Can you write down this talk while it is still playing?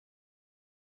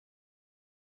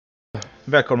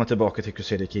Välkomna tillbaka till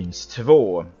Crusader Kings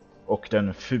 2 och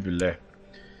den fule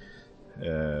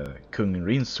kung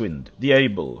Rincewind, The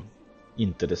Able.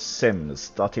 Inte det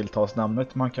sämsta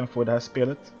tilltalsnamnet man kan få i det här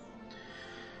spelet.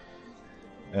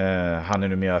 Han är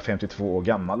numera 52 år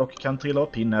gammal och kan trilla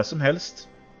upp in när som helst.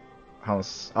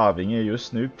 Hans arving är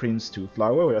just nu Prince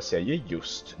Twoflower, och jag säger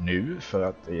just nu för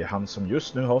att det är han som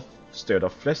just nu har stöd av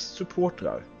flest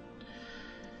supportrar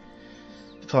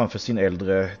framför sin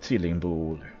äldre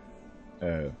tvillingbror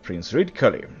Prince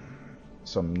Ridcully,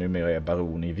 som numera är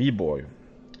baron i Viborg.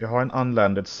 Jag har en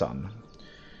unlanded son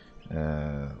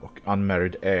och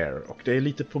unmarried heir, och det är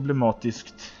lite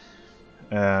problematiskt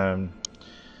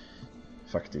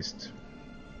faktiskt.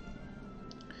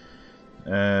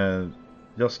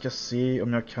 Jag ska se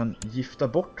om jag kan gifta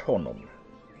bort honom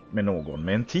med någon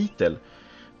med en titel.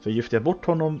 För gifter jag bort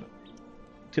honom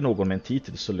till någon med en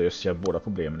titel så löser jag båda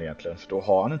problemen egentligen, för då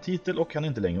har han en titel och han är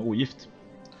inte längre ogift.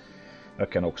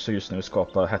 Jag kan också just nu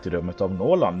skapa hertigdömet av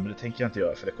Norrland, men det tänker jag inte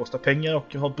göra för det kostar pengar, och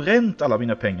jag har bränt alla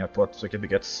mina pengar på att försöka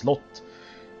bygga ett slott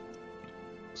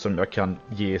som jag kan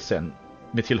ge sen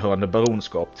med tillhörande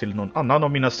baronskap till någon annan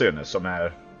av mina söner som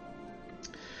är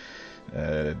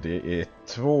det är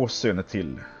 2 söner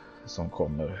till som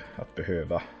kommer att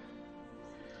behöva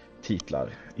titlar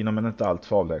inom en inte allt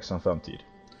för avlägsen framtid.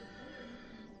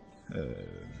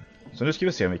 Så nu ska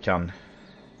vi se om vi kan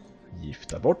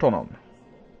gifta bort honom.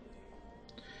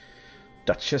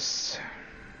 Duchess.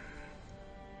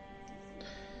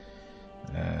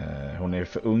 Hon är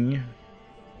för ung.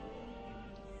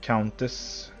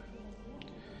 Countess.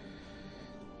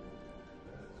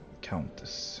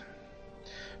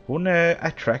 Hon är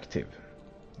attractive.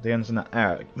 Det är en sån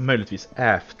här möjligtvis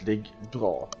ärftlig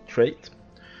bra trait.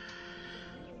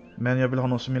 Men jag vill ha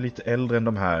någon som är lite äldre än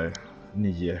de här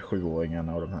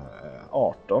 9-7-åringarna och de här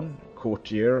 18.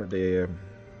 Courtier, det är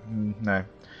nej.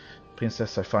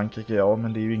 Prinsessa i Frankrike, ja,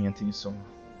 men det är ju ingenting som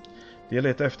det är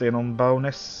lite efter någon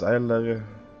baronessa eller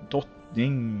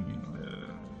drottning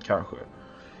kanske.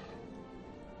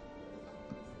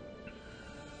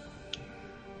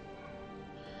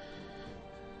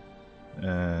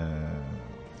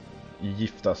 I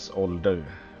giftas ålder.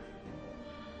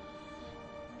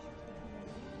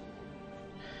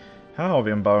 Här har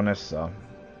vi en baronessa.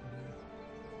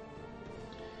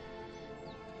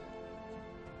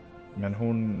 Men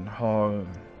hon har,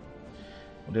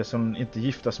 och det är som inte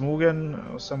giftasmogen,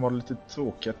 och sen var det lite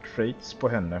tråkiga traits på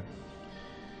henne.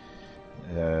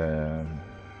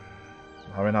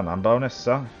 Har vi en annan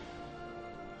baronessa.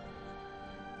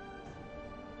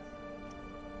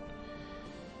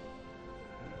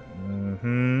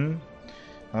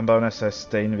 En baronessa är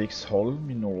Steinviksholm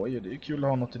i Norge. Det är kul att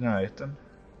ha något i närheten.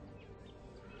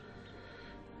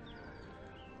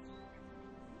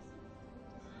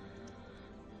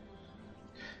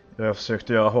 Jag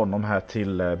försökte göra honom här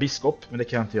till biskop, men det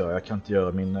kan jag inte göra. Jag kan inte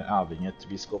göra min arvinge till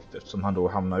biskop eftersom han då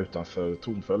hamnar utanför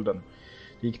tronföljden.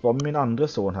 Det gick bra med min andra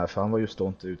son här, för han var just då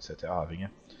inte utsedd till arvinge.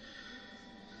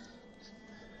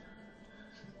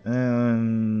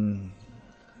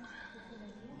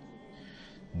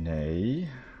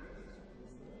 Nej.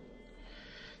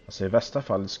 Alltså i värsta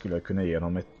fall skulle jag kunna ge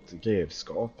honom ett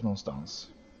grevskap någonstans.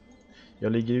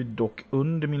 Jag ligger ju dock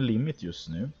under min limit just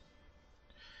nu.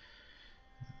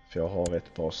 För jag har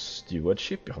ett bra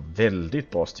stewardship. Jag har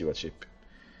väldigt bra stewardship.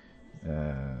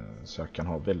 Så jag kan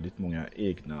ha väldigt många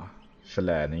egna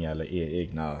förläningar eller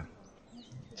egna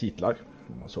titlar,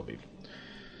 om man så vill.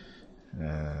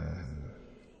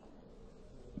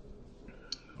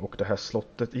 Och det här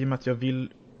slottet, i och med att jag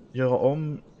vill göra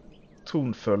om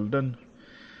tronföljden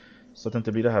så att det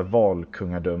inte blir det här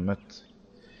valkungadömet.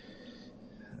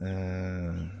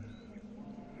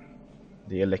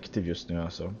 Det är elektiv just nu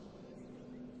alltså.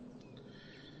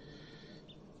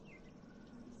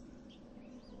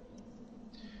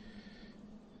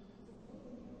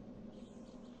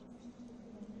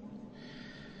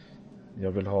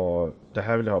 Jag vill ha, det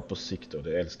här vill jag ha på sikt då,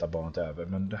 det äldsta barnet över,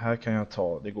 men det här kan jag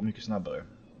ta, det går mycket snabbare.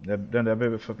 Det enda jag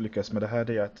behöver för att lyckas med det här,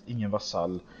 det är att ingen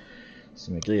vasall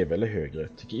som är greve eller högre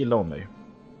tycker illa om mig.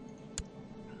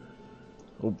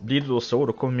 Och blir det då så,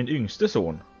 då kommer min yngste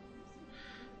son,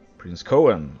 Prins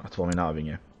Cohen, att vara min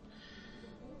arvinge.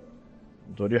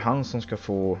 Då är det ju han som ska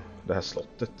få det här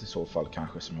slottet i så fall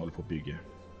kanske, som jag håller på att bygga.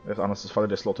 Annars faller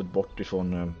det slottet bort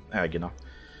ifrån ägarna.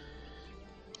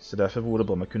 Så därför vore det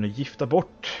bra om jag kunde gifta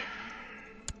bort.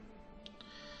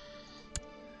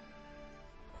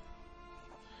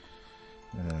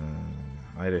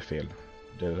 Nej, det är fel.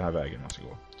 Det är den här vägen man ska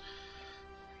gå.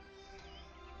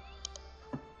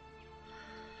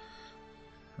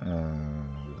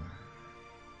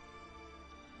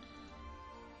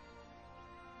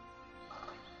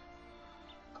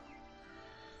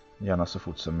 Gärna så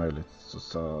fort som möjligt,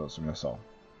 som jag sa.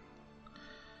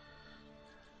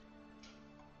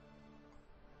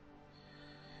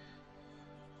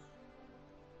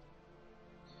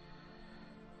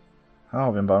 Här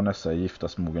har vi en baronessa i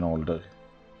giftas mogen ålder.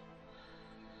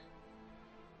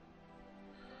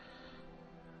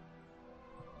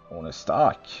 Hon är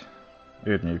stark,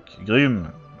 ödmjuk, grym.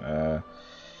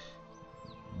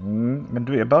 Men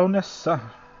du är baronessa.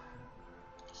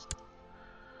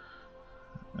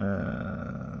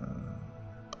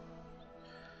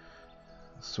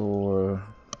 Så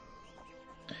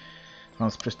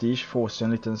hans prestige får sig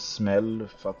en liten smäll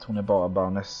för att hon är bara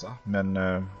baronessa. Men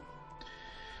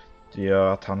det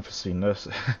gör att han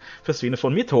försvinner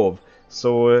från mitt hov.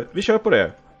 Så vi kör på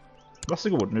det.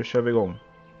 Varsågod, nu kör vi igång.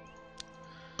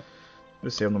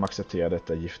 Vi ser om de accepterar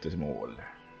detta giftermål.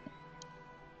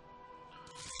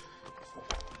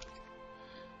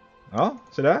 Ja,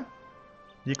 så där.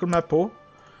 Gick de här på.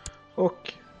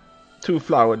 Och Two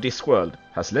Flower Discworld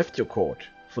has left your court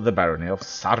for the barony of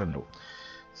Sarno.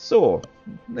 Så,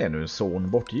 det är nu en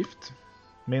son bortgift.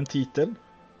 Med en titel.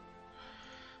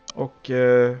 Och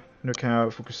nu kan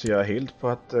jag fokusera helt på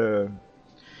att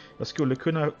jag skulle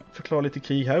kunna förklara lite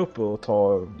krig här uppe och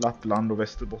ta Lappland och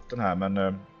Västerbotten här,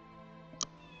 men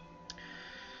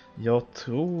jag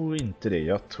tror inte det.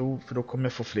 Jag tror, för då kommer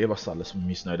jag få fler vasaller som är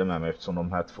missnöjda med mig, eftersom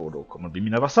de här två då kommer att bli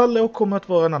mina vasaller och kommer att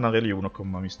vara en annan religion och kommer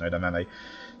att vara missnöjda med mig.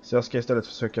 Så jag ska istället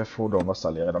försöka få de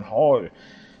vasaller jag redan har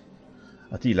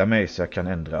att gilla mig så jag kan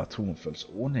ändra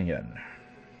tronföljdsordningen.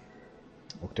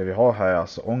 Och det vi har här är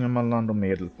alltså Ångermanland och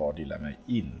Medelpad gillar mig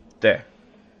inte.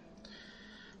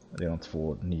 Det är de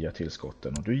två nya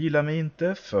tillskotten. Och du gillar mig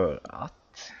inte för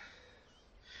att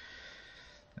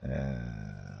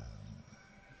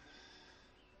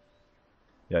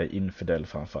jag är infidel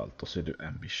framförallt, och så är du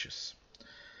ambitious.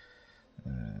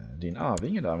 Din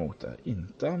arvinge däremot är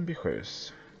inte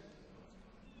ambitiös.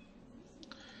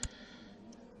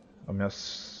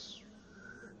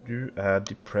 Du är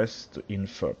depressed och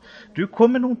infirm. Du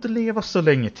kommer nog inte leva så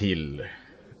länge till.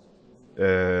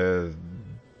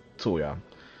 Tror jag.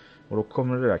 Och då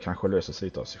kommer det där kanske lösa sig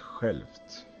lite av sig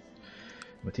självt.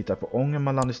 Om vi tittar på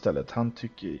Ångermanland istället. Han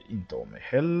tycker inte om mig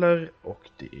heller. Och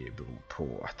det beror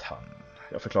på att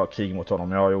jag förklarar krig mot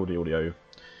honom. Ja, jo, det gjorde jag ju.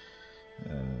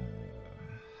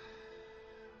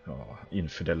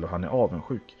 Infidel, och han är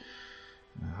avundsjuk.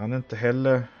 Han är inte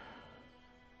heller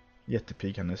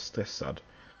jättepig, han är stressad.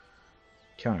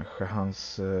 Kanske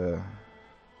hans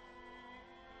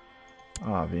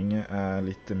arvinge är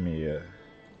lite mer...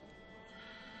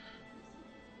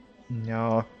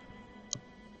 Ja...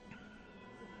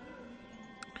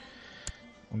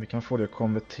 Om vi kan få det att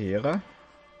konvertera.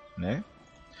 Nej.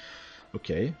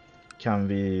 Okej. Kan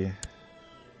vi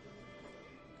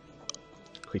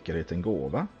skicka dit en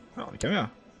gåva? Ja, det kan vi göra.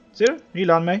 Ser du?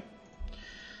 Gillar han mig?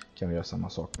 Kan vi göra samma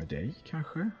sak med dig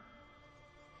kanske?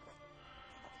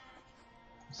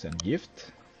 Sen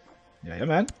gift.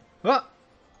 Jajamän. Va?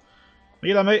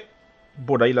 Gillar mig.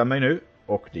 Båda gillar mig nu.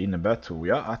 Och det innebär, tror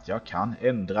jag, att jag kan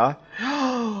ändra.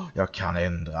 Jag kan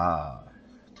ändra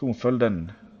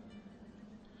tronföljden.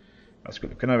 Jag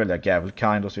skulle kunna välja gavel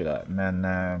kind och så vidare. Men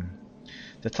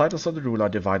the titles of the ruler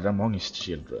are divided among his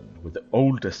children, with the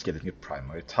oldest getting a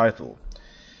primary title.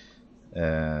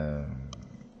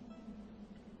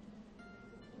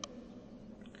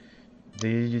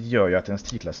 Det gör ju att ens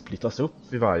titlar splittas upp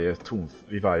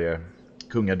vid varje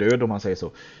kungadöd, om man säger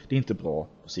så. Det är inte bra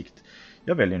på sikt.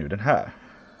 Jag väljer nu den här.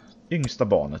 Yngsta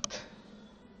barnet.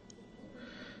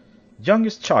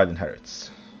 Youngest child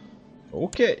inherits.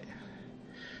 Okej.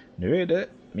 Nu är det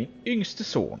min yngste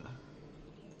son.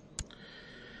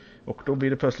 Och då blir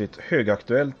det plötsligt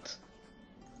högaktuellt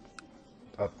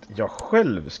att jag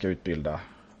själv ska utbilda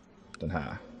den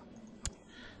här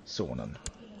sonen.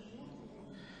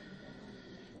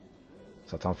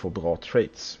 Så att han får bra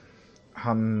traits.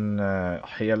 Han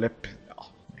helep,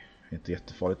 inte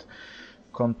jättefarligt.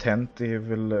 Content är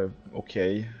väl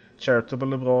okej.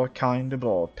 Charitable är bra, kind är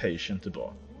bra, patient är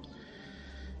bra.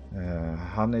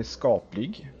 Han är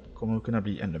skaplig, kommer att kunna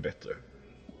bli ännu bättre.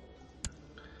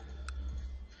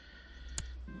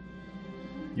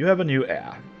 You have a new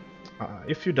heir.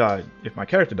 If my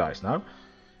character dies now,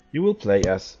 you will play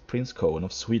as Prince Cohen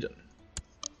of Sweden.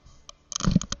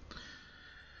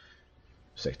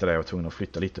 Ursäkta det, jag var tvungen att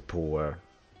flytta lite på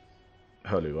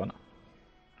hörlurarna.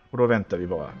 Och då väntar vi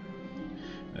bara.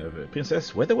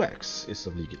 Princess Weatherwax is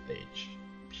of legal age.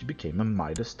 She became a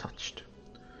Midas touched.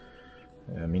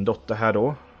 Min dotter här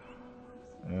då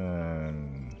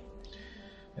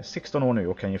är 16 år nu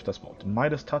och kan giftas bort.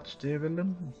 Midas touch, det är väl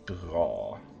en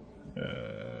bra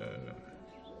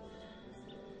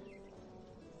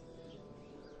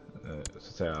så att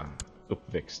säga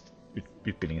uppväxt,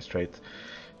 utbildningstrait.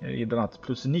 Bland annat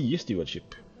 +9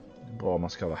 stewardship. Bra om man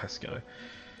ska vara härskare.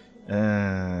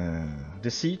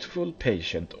 Deceitful,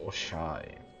 patient och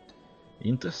shy.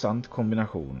 Intressant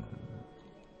kombination.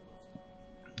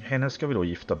 Henne ska vi då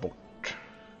gifta bort.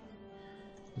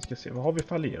 Vi ska se, vad har vi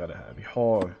fallerade här? Vi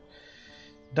har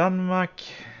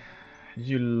Danmark,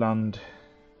 Jylland,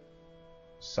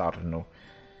 Sarno.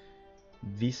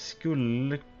 Vi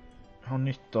skulle ha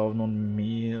nytta av någon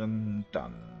mer än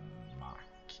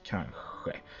Danmark,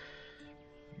 kanske.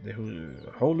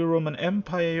 Holy Roman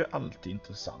Empire är ju alltid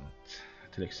intressant,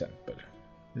 till exempel.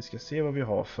 Vi ska se vad vi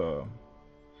har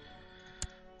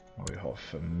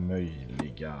för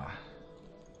möjliga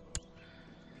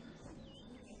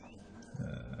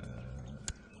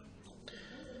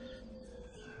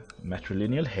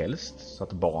matrilineal helst, så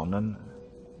att barnen,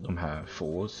 de här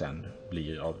får sen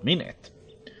blir av min ett.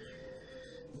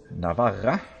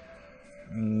 Navarra.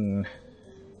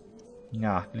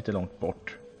 Ja, lite långt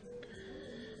bort.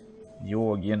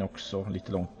 Georgien också,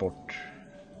 lite långt bort.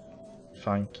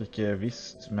 Frankrike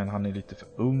visst, men han är lite för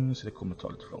ung så det kommer ta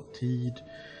lite för lång tid.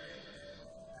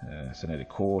 Sen är det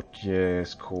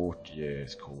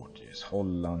Courtiers,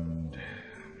 Holland,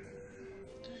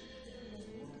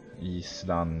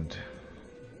 Island.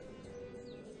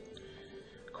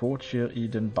 Courtier i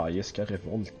den bayerska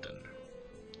revolten.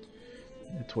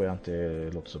 Det tror jag inte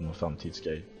låter som någon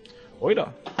framtidsgrej. Oj då.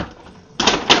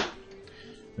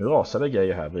 Nu rasade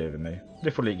grejer här bredvid mig.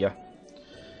 Det får ligga.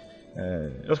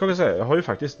 Jag ska säga, jag har ju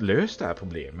faktiskt löst det här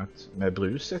problemet med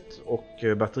bruset och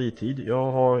batteritid.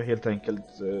 Jag har helt enkelt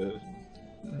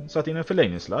satt in en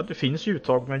förlängningssladd. Det finns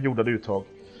uttag med jordade uttag.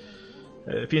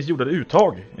 Det finns jordade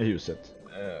uttag i huset.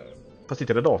 Fast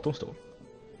inte där datorn står.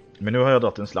 Men nu har jag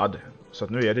dragit en sladd. Så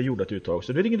att nu är det jordat uttag.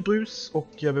 Så det är inget brus. Och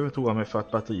jag behöver prova mig för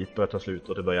att batteriet börjar ta slut.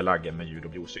 Och det börjar lagga med ljud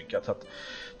och bli osynkat. Så att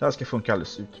det här ska funka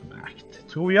alldeles utmärkt,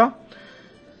 tror jag.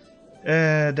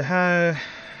 Det här...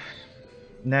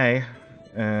 Nej.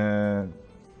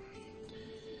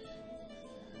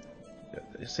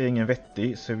 Jag ser ingen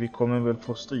vettig. Så vi kommer väl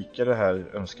få stryka det här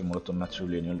önskemålet om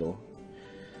matrilineal då.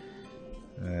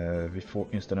 Vi får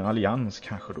åtminstone en allians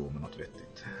kanske då med något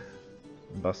vettigt.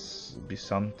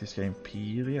 Bysantiska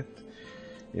imperiet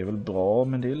är väl bra,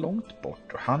 men det är långt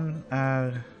bort. Och han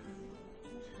är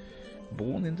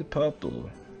born in the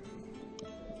purple.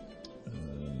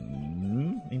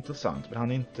 Intressant, men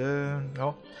han är inte...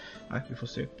 Ja, nej, vi får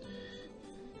se.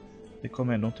 Det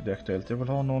kommer ändå inte bli aktuellt. Jag vill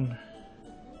ha någon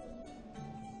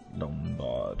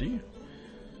Lombardi.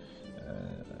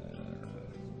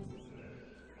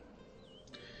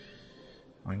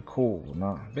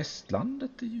 Ancona.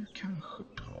 Västlandet är ju kanske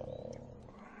bra.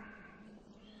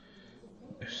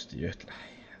 Östergötland.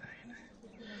 Nej.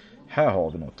 Här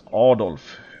har vi något.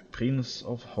 Adolf. Prince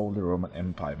of Holy Roman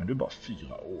Empire. Men du är bara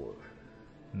 4 år.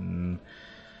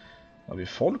 Har vi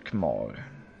Folkmar.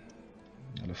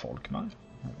 Eller Folkmar.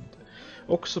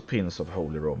 Också Prince of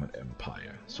Holy Roman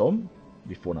Empire. Som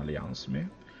vi får en allians med.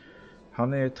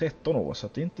 Han är 13 år, så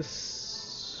att det är inte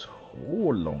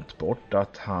så långt bort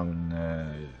att han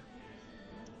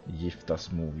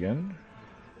giftas mogen.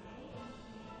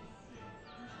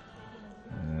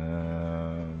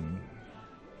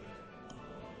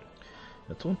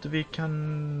 Jag tror inte vi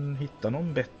kan hitta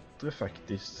någon bättre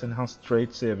faktiskt. Sen hans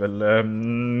traits är väl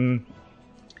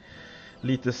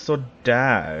lite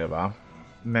sådär, va?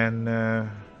 Men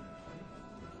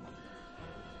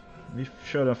vi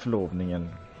kör den förlovningen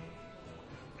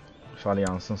för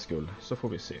alliansens skull, så får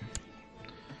vi se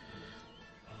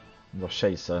vad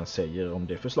kejsaren säger om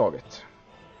det förslaget.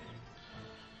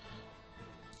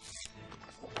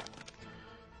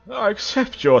 I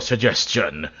accept your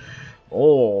suggestion.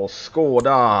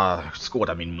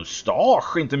 Skåda min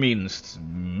mustasch inte minst.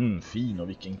 Fin, och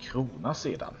vilken krona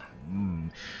sedan.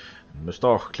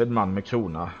 Mustaschklädd man med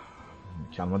krona.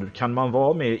 Kan man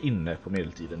vara med inne på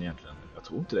medeltiden egentligen? Jag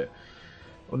tror inte det.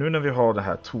 Och nu när vi har det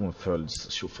här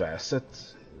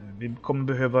tronföljdstjofräset, vi kommer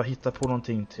behöva hitta på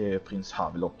någonting till prins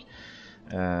Havelock.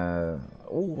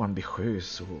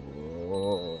 Ambitiös och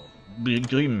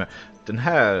grym. Den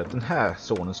här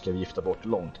sonen ska vi gifta bort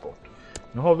långt bort.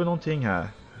 Nu har vi någonting här.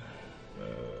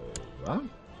 Va?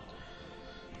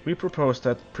 We propose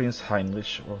that Prince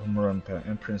Heinrich och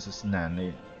and Princess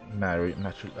Nanny marry.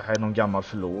 Här är någon gammal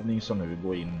förlovning som nu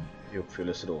går in i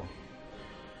uppfyllelse då.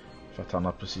 För att han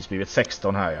har precis blivit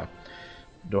 16 här, ja.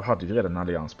 Då hade vi redan en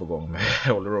allians på gång med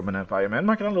Holy Roman Empire. Men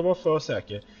man kan ändå vara för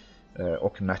säker.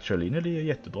 Och matrilineal är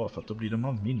jättebra, för att då blir de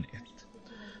av min ett.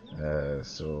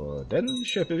 Så den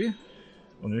köper vi.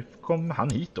 Och nu kommer han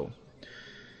hit då.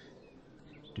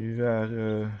 Du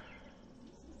är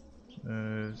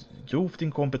Grovt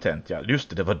inkompetent, ja. Just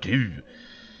det, det var du.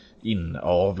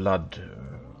 Inavlad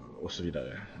och så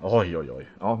vidare. Oj, oj, oj.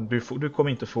 Ja, du kommer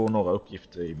inte få några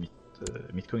uppgifter i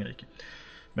mitt kungarike.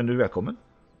 Men du är välkommen.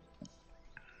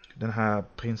 Den här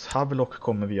prins Havelock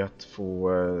kommer vi att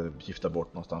få gifta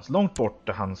bort någonstans långt bort,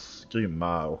 där hans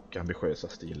grymma och ambitiösa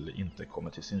stil inte kommer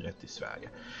till sin rätt i Sverige.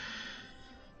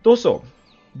 Då så.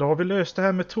 Då har vi löst det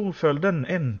här med tronföljden,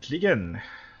 äntligen.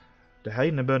 Det här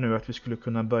innebär nu att vi skulle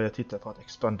kunna börja titta på att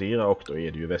expandera, och då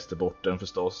är det ju Västerbotten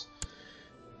förstås.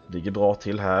 Ligger bra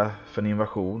till här för en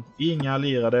invasion. Inga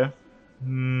allierade.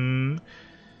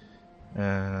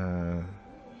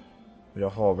 Jag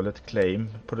har väl ett claim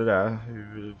på det där,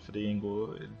 för det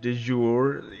ingår de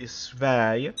jure i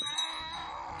Sverige.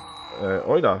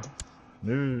 Oj då.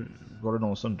 Nu var det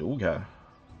någon som dog här.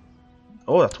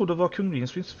 Jag trodde det var kung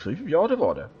Rinsvins fru. Ja, det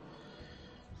var det.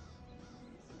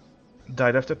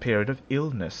 Died after a period of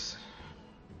illness.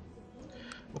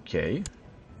 Okej.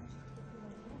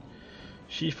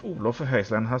 Chief Olof of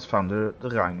Hazeland has founded the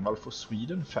Ragnvald for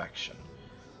Sweden faction.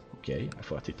 Okej, jag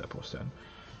får titta på sen.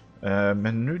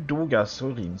 Men nu dog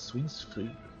alltså Rinsvins fru.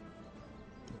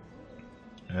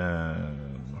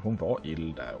 Hon var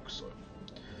ill där också.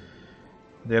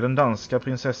 Det är den danska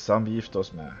prinsessan vi gifter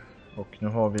oss med. Och nu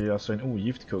har vi alltså en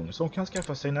ogift kung som kan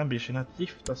skaffa sig en ambition att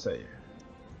gifta sig.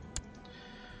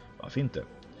 Varför inte?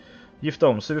 Gifta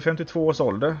om sig vid 52 års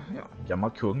ålder. Ja,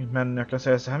 gammal kung. Men jag kan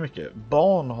säga så här mycket.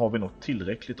 Barn har vi nog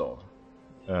tillräckligt av.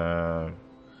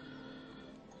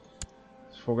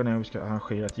 Frågan är om vi ska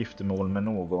arrangera ett giftermål med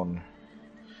någon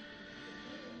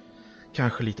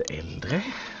kanske lite äldre.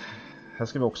 Här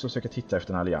ska vi också försöka titta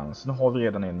efter en allians. Nu har vi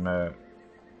redan en med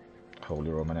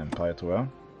Holy Roman Empire, tror jag.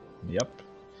 Japp.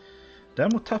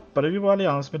 Däremot tappade vi vår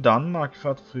allians med Danmark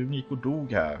för att frun gick och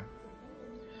dog här.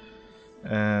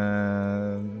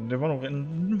 Det var nog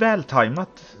en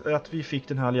vältajmat att vi fick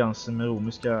den här alliansen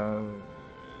med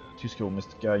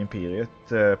tysk-romerska imperiet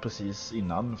precis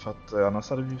innan, för att annars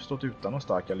hade vi stått utan någon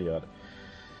stark allierad.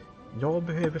 Jag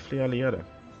behöver fler allierade.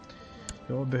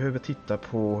 Jag behöver titta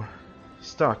på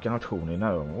starka nationer i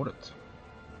närområdet.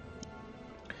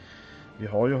 Vi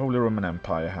har ju Holy Roman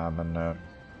Empire här, men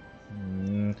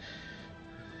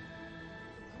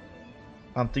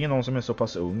antingen någon som är så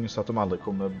pass ung så att de aldrig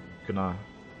kommer kunna,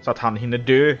 så att han hinner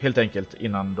dö helt enkelt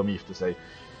innan de gifter sig,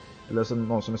 eller så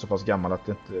någon som är så pass gammal att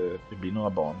det inte blir några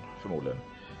barn förmodligen.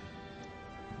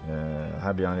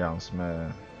 Här blir en allians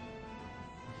med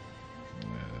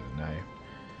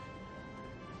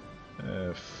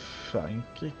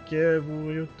Frankrike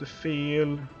vore ju inte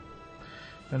fel,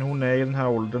 men hon är i den här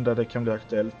åldern där det kan bli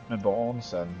aktuellt med barn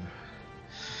sen.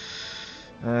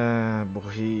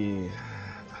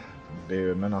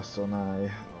 Men alltså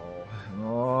nej.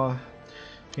 Ja.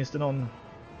 Finns det någon?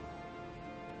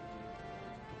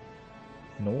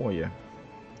 Norge.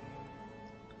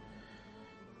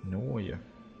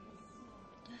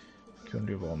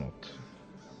 Kunde ju vara något.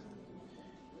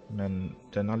 Men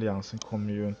den alliansen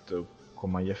kommer ju inte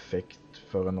komma i effekt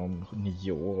förrän om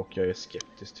 9 år, och jag är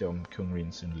skeptisk till om kung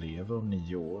Rinsin lever om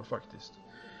 9 år faktiskt.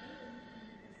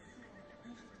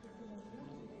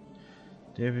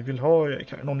 Det vi vill ha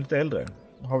är någon lite äldre.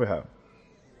 Har vi här.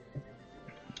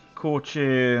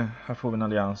 Kochi, här får vi en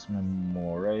allians med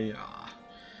Moray. Ja,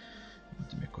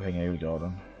 inte mycket att hänga i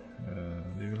julgraden.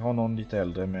 Vi vill ha någon lite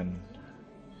äldre, men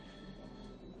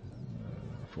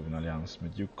får vi en allians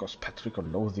med Duke Patrick of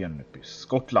Lothian uppe i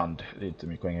Skottland. Det är inte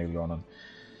mycket att hänga i julgraden.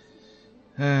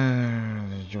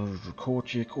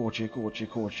 Kochi.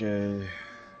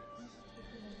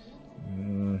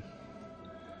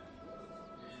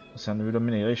 Och sen nu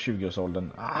dominerar i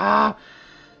 20-årsåldern.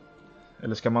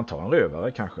 Eller ska man ta en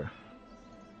rövare kanske?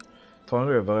 Ta en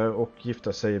rövare och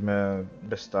gifta sig med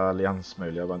bästa allians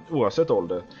möjliga. Oavsett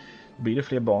ålder. Blir det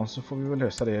fler barn så får vi väl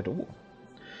lösa det då.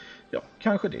 Ja,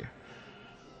 kanske det.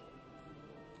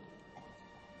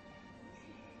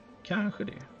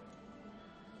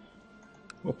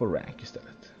 Gå på rank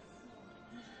istället.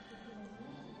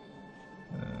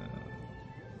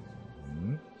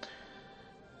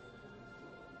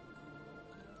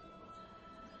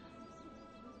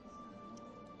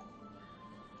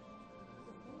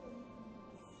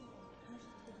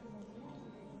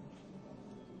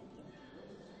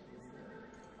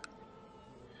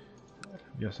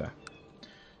 Vi gör så här.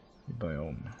 Vi börjar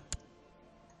om.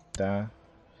 Där.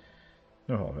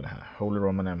 Nu har vi det här. Holy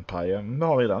Roman Empire.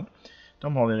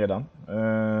 De har vi redan.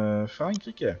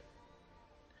 Frankrike.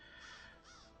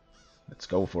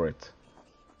 Let's go for it.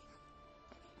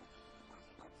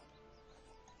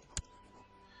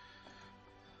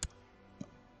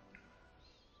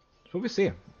 Så får vi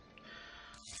se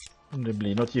om det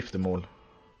blir något giftermål.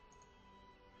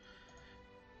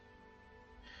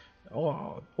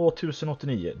 Ja, år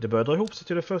 1089. Det börjar dra ihop sig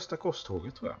till det första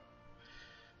korståget, tror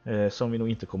jag. Som vi nog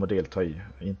inte kommer delta i.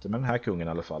 Inte med den här kungen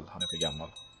i alla fall. Han är för gammal.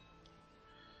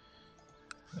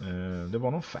 Det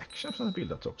var någon faction som hade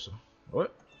bildats också. Oj,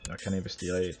 jag kan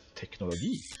investera i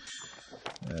teknologi.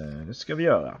 Det ska vi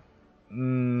göra.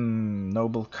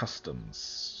 Noble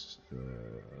Customs.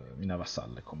 Mina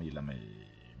vasaller kommer gilla mig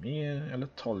mer. Eller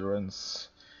Tolerance.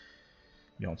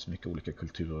 Vi har inte så mycket olika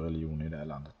kulturer och religioner i det här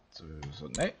landet. Så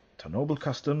nej, ta Noble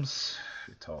Customs.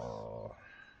 Vi tar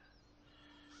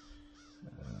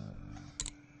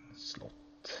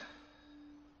slott.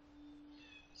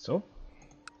 Så.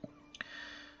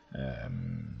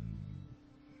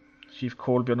 Chief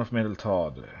Colbjörn of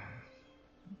Medeltad.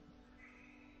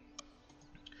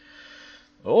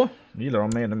 Ja, vi gillar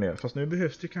dem ännu mer. Fast nu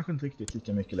behövs det kanske inte riktigt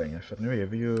lika mycket längre. För nu är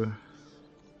vi ju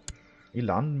i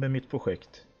land med mitt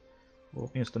projekt.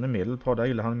 Och åtminstone Medelpad, där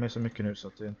gillar han mig så mycket nu så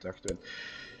att det är inte aktuellt.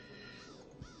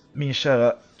 Min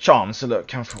kära Chancellor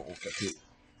kan få åka till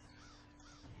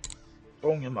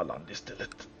Ångermanland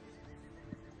istället.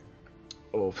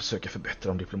 Och försöka förbättra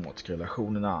de diplomatiska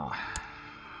relationerna.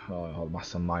 Ja, jag har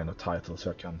massa minor titles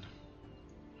jag kan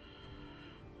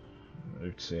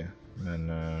utse. Men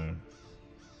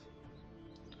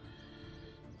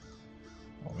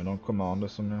har vi någon commander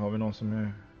som har vi någon som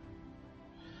är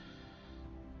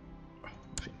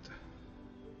fint.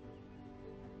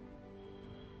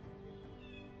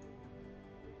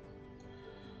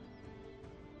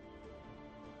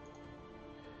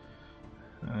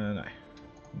 Nej,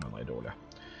 de andra är dåliga.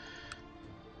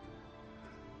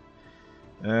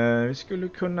 Vi skulle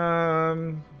kunna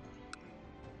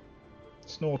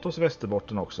snåta oss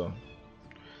Västerbotten också.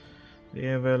 Det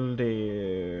är väl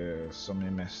det som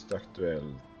är mest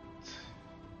aktuellt.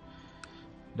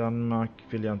 Danmark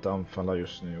vill jag inte anfalla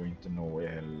just nu och inte Norge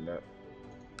heller.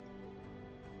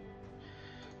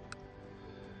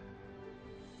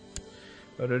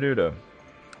 Vad är du då?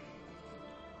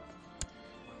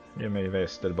 Ge mig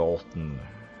Västerbotten.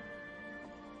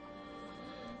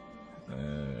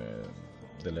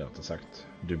 Det lät sagt.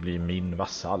 Du blir min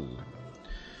vasall.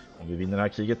 Om vi vinner det här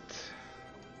kriget.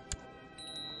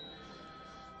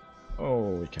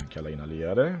 Vi kan kalla in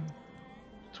allierade.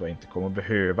 Tror jag inte kommer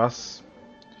behövas.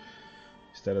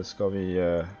 Istället ska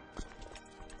vi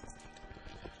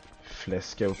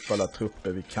fläska upp alla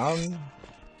trupper vi kan.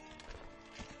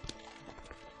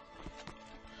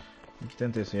 Det är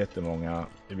inte så jättemånga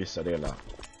i vissa delar.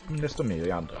 Men desto mer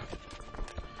i andra.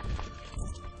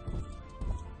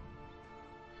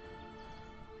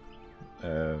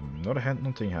 Nu har det hänt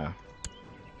någonting här.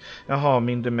 Jaha,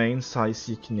 min domain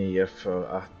size gick ner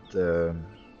för att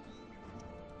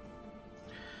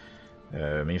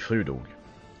min fru dog.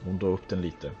 Hon drog upp den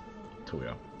lite, tror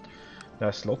jag. Det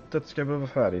här slottet ska vara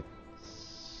färdigt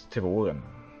till våren.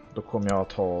 Då kommer jag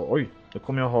att ha... Då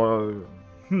kommer jag ha...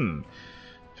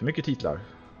 för mycket titlar.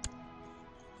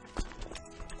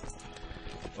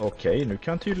 Okej, nu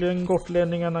kan tydligen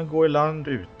gotlänningarna gå i land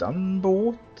utan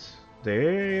båt.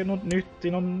 Det är något nytt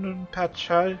i någon patch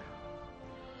här.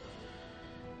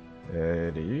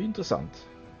 Det är ju intressant.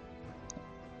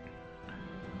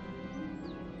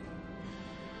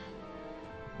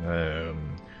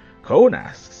 Cone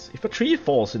asks, if a tree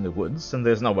falls in the woods and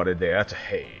there's nobody there to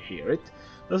hear it,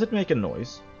 does it make a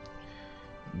noise?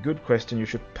 Good question, you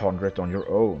should ponder it on your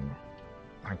own.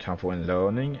 Han kan få en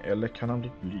löning eller kan han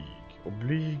bli blyg? Och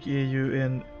blyg är ju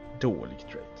en dålig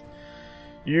trait.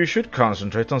 You should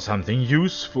concentrate on something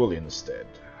useful instead.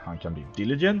 Han kan bli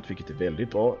diligent, vilket är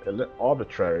väldigt bra, eller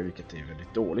arbitrary, vilket är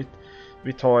väldigt dåligt.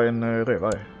 Vi tar en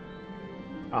rövare.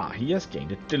 He has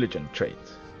gained a diligent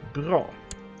trait. Bra.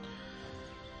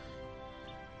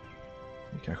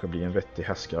 Det kanske blir en vettig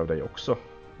härskare av dig också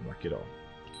en vacker dag.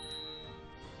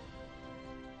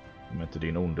 Om inte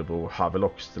din underbror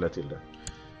Havelock ställer till det.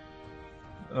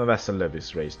 Vassal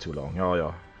levies raised too long.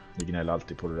 Ja, ni gnäller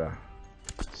alltid på det där.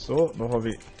 Så, då har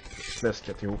vi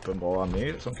fläskat ihop en bra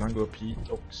armé som kan gå upp hit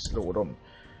och slå dem.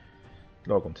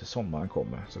 Lagom till sommaren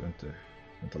kommer, så att inte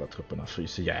alla trupperna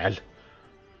fryser ihjäl.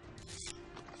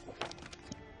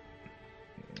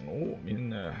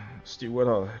 Min steward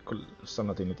har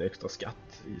samlat in lite extra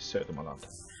skatt i Södermanland.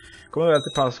 Kommer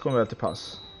väl till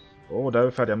pass. Där är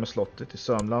vi färdiga med slottet i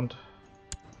Sörmland.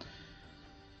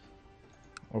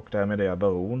 Och därmed är jag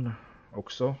baron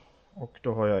också. Och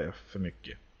då har jag för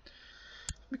mycket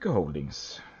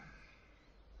holdings.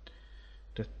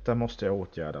 Detta måste jag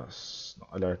åtgärda.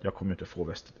 Eller jag kommer inte få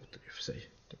Västerbotten i och för sig.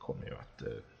 Det kommer ju att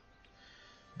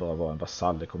bara vara en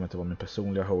vasall. Det kommer inte vara min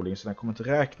personliga holding. Så den kommer inte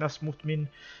räknas mot min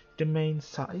domain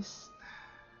size.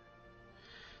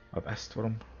 Av väst var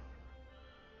de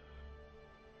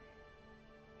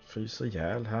fryser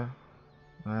ihjäl här.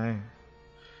 Nej.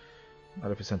 Ja,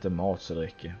 det finns inte mat så det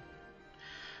räcker.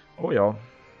 Ja.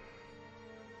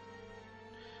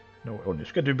 Och nu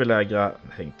ska du belägra...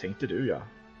 Tänkte du, ja.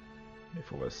 Vi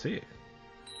får väl se.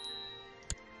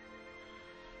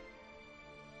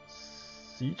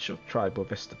 Siege of Tribe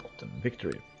of Västerbotten.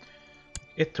 Victory.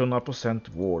 100%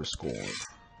 war score.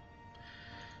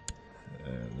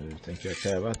 Nu tänker jag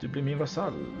kräva att du blir min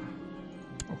vasall.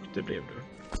 Och det blev du.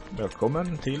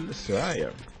 Välkommen till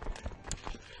Sverige.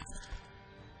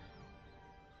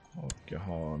 Och jag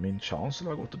har min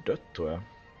chancellor har gått och dött, tror jag.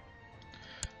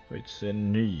 Följts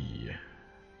en ny.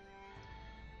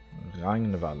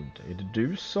 Ragnvald. Är det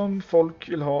du som folk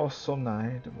vill ha som...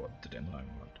 Nej, det var inte den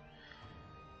Ragnvald.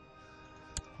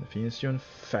 Det finns ju en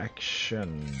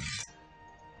faction.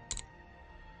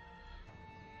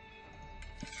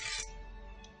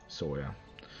 Så ja.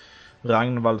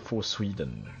 Ragnvald for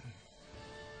Sweden.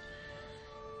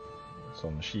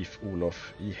 Som Chief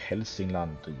Olof i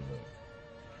Hälsingland driver.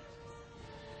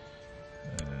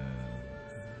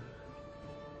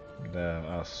 Det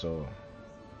är alltså...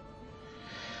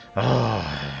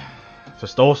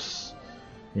 förstås.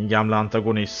 Min gamla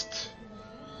antagonist.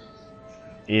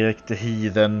 Erik de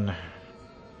Hiden.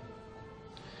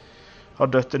 Har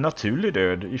dött en naturlig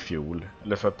död i fjol.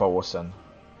 Eller för ett par år sedan.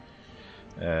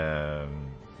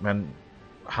 Men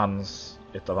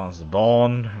ett av hans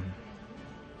barn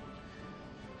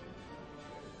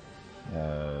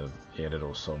är det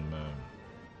då som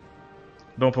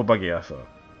de propagerar för.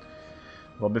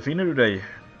 Var befinner du dig?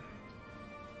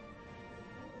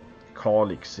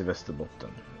 Kalix i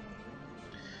Västerbotten.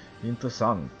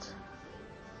 Intressant.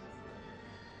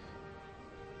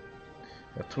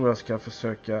 Jag tror jag ska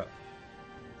försöka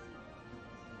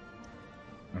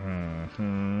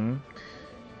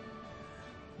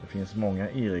Det finns många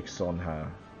Eriksson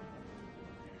här.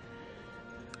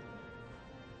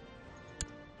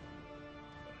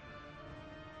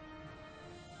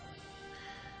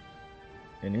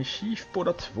 Är ni chief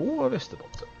båda två av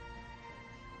Västerbotten?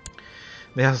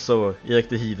 Det är alltså Erik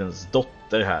de Hidens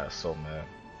dotter här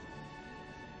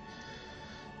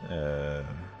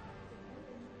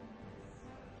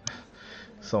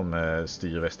som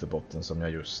styr Västerbotten, som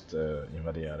jag just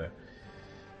invaderade.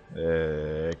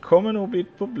 Kommer nog bli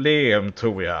ett problem,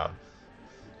 tror jag.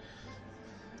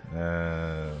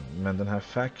 Men den här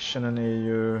factionen är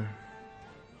ju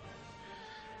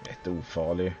rätt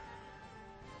ofarlig.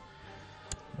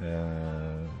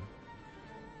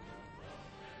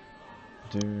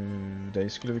 Dig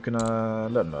skulle vi kunna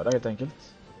lönnmörda helt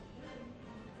enkelt.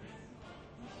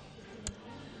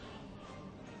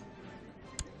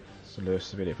 Så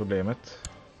löser vi det problemet.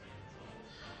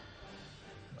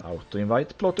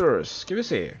 Auto-invite plotters, ska vi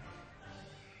se.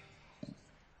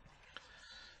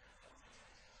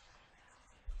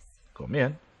 Kom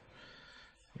igen.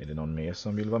 Är det någon mer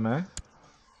som vill vara med?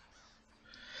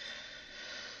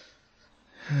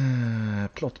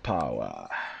 Plot power.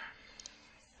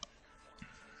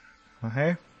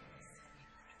 Nej.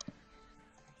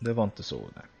 Det var inte så,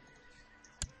 nej.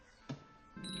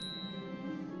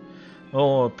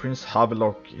 Prince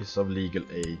Havelock is of legal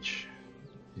age.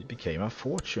 He became a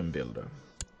fortune builder.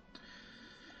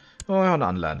 Han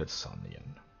unlanded son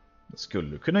igen. Jag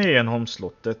skulle kunna ge honom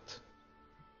slottet.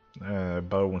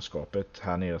 Baronskapet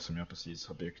här nere som jag precis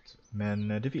har byggt. Men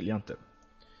det vill jag inte.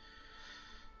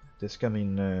 Det ska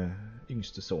min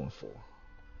yngste son få.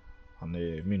 Han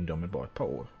är myndig om bara ett par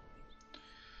år.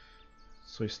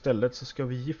 Så istället så ska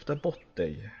vi gifta bort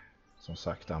dig. Som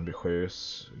sagt,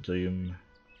 ambitiös, grym,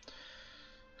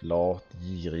 lat,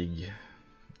 girig.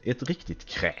 Ett riktigt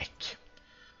kräk.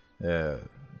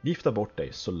 Gifta bort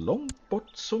dig så långt bort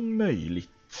som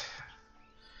möjligt.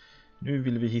 Nu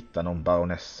vill vi hitta någon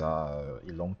baronessa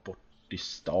långt bort i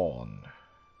stan.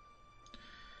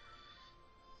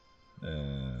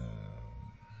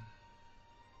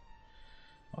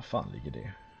 Vad fan ligger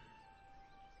det?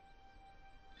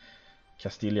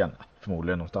 Kastilien,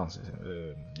 förmodligen någonstans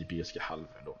i Iberiska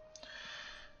halvön då.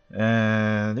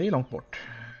 Det är långt bort.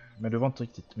 Men du var inte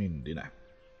riktigt myndig, nej.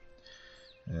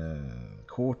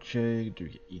 Courtier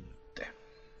duger inte.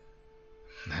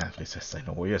 Nej, prinsessa i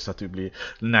Norge så att du blir...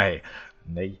 Nej,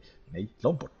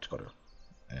 långt bort ska du.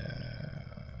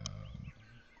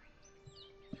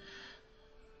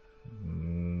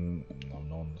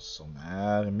 Någon som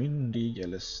är myndig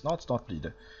eller snart blir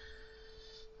det.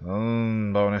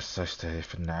 Baronessa, det är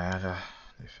för nära.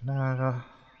 Det är för nära.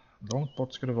 Långt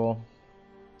bort ska det vara.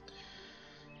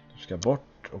 Du ska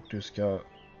bort och du ska...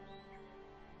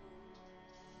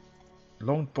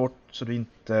 Långt bort så du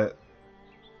inte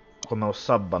kommer att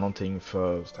sabba någonting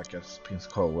för stackars prins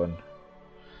Cohen.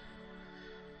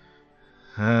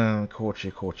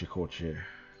 Kochi.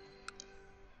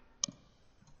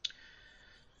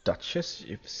 Duchess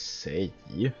i och för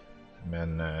sig.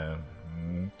 Men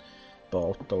bara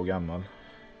 8 år gammal.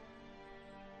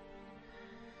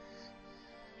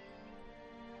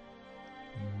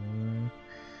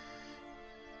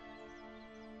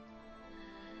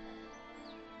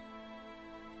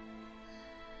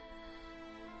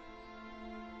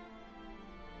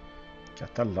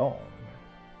 Katalan.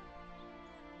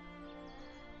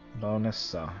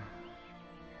 Baronessa.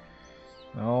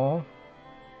 Ja.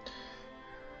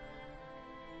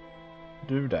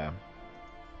 Du där.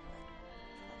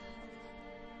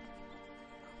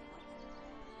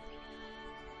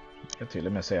 Jag kan till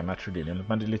och med säga matrilineal,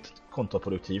 men det är lite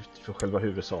kontraproduktivt för själva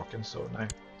huvudsaken, så nej.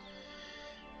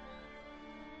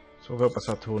 Så vi hoppas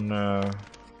att hon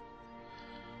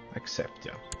accept,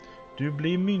 ja. Du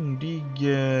blir myndig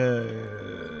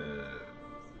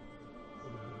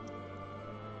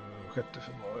 6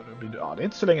 februari. Ja, det är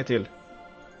inte så länge till.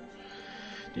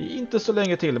 Det är inte så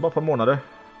länge till, bara ett par månader.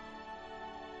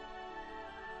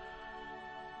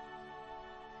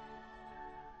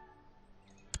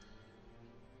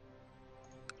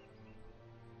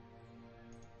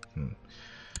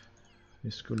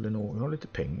 Vi skulle nog ha lite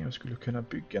pengar. Vi skulle kunna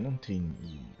bygga någonting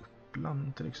i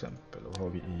Uppland till exempel. Och har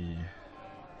vi i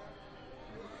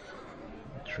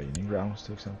training grounds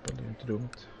till exempel. Det är inte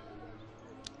dumt.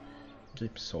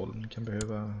 Gripsholm kan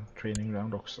behöva training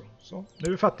ground också. Så, nu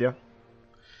är vi fattiga.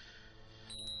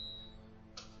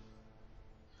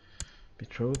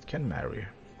 Betrothed can marry.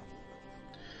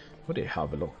 Och det är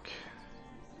Havelock.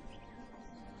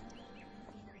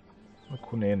 Och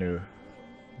hon är nu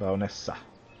baronessa.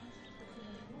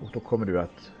 Och då kommer du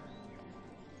att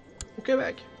åka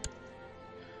iväg.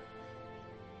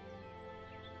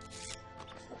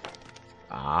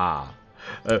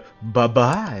 Bye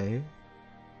bye.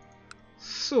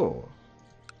 Så.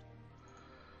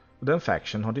 Och den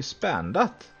faction har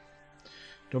disbandat.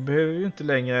 Då behöver vi inte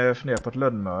längre fundera på att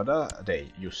lönnmörda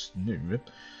dig just nu.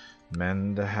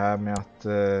 Men det här med att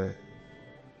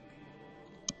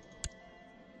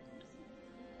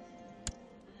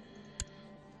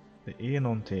det är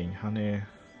någonting. Han är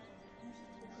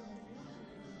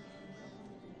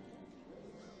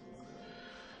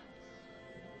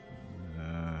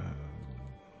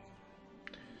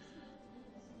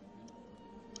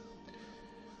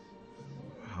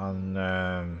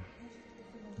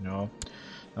ja,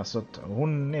 alltså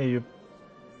hon är ju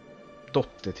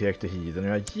dotter till ärkefienden och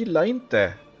jag gillar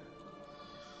inte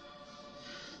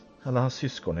alla hans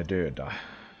syskon är döda.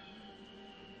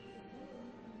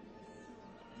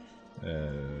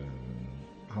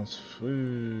 Hans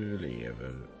fru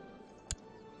lever,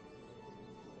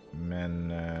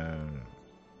 men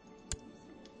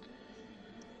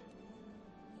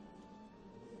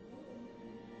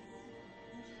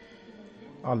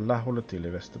alla håller till i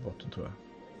Västerbotten tror jag.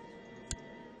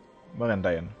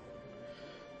 Varenda en.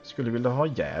 Skulle vilja ha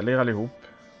ihjäl er allihop.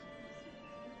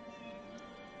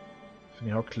 För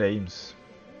ni har claims.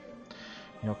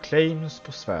 Ni har claims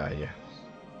på Sverige.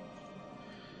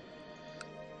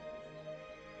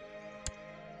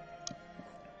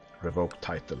 Revoke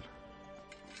title.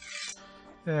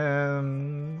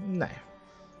 Nej.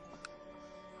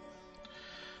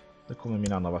 Det kommer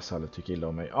min andra vasaller tycka illa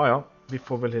om mig. Ja, vi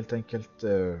får väl helt enkelt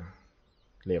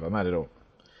leva med det då.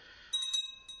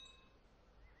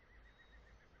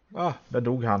 Där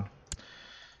dog han.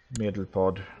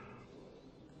 Medelpad.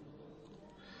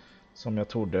 Som jag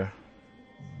trodde.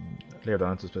 Levde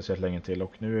han inte speciellt länge till.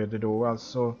 Och nu är det då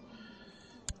alltså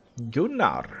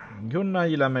Gunnar. Gunnar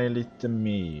gillar mig lite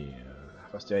mer.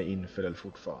 Fast jag är infidel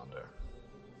fortfarande.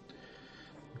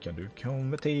 Kan du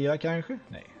konvertera kanske?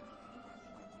 Nej.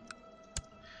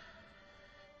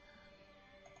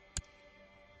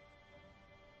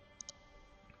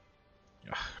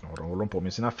 Ja, nu håller de på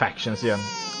med sina factions igen.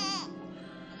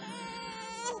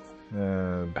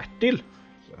 Bertil.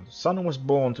 Son who was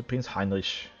born to Prince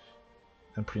Heinrich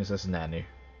and Princess Nanny.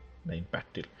 Nej,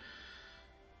 Bertil.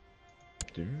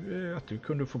 Att du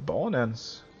kunde få barn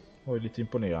ens var ju lite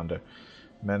imponerande.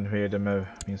 Men hur är det med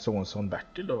min sonson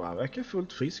Bertil då? Han verkar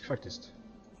fullt frisk faktiskt.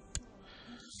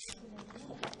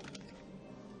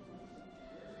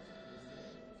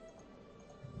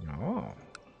 Ja.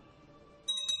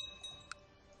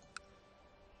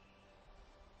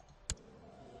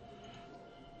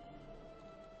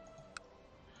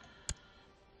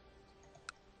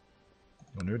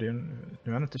 Och nu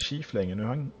är han inte chief längre. Nu är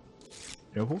han...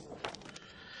 Jo.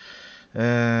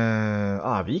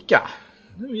 Avika.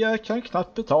 Jag kan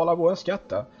knappt betala våra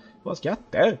skatter. Våra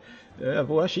skatter.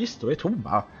 Våra kistor är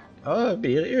tomma. Jag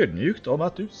ber ödmjukt om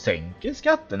att du sänker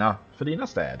skatterna för dina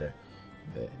städer.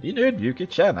 Din ödmjuke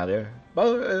tjänare,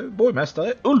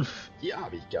 borgmästare Ulf i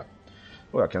Arvika.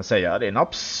 Och jag kan säga att det är en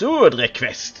absurd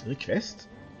request. Request?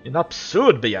 En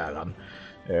absurd begäran.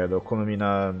 Då kommer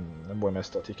mina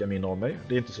borgmästare tycka mindre om mig.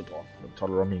 Det är inte så bra. De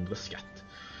talar om mindre skatt.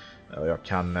 Jag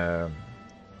kan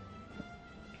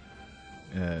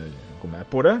gå med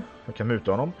på det. Jag kan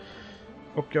muta honom.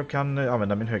 Och jag kan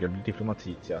använda min höga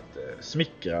diplomati till att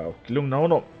smickra och lugna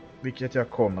honom. Vilket jag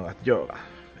kommer att göra.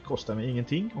 Det kostar mig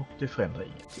ingenting och det förändrar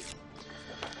ingenting.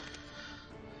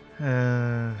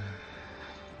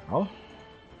 Ja.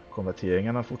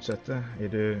 Konverteringarna fortsätter. Är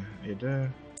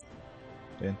det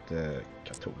är inte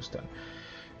katolskt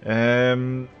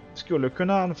än. Skulle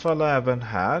kunna anfalla även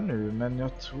här nu, men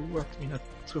jag tror att mina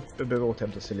trupper behöver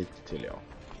återhämta sig lite till, ja.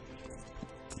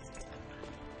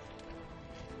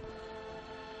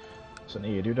 Sen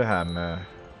är det ju det här med...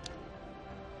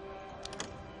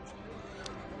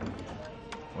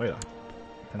 Oj då,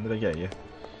 händer det grejer.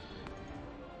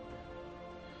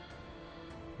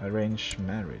 Arrange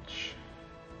marriage.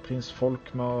 Prins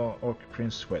Folkmar och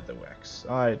Prins Weatherwax.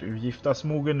 Nej, du giftas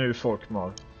mogen nu,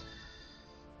 Folkmar.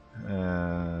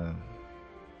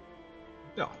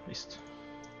 Ja, visst.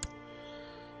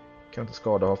 Kan inte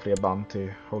skada ha fler band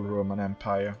till Holy Roman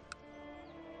Empire.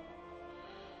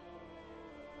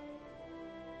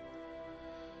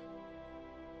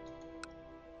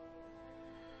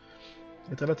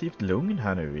 Ett relativt lugn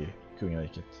här nu i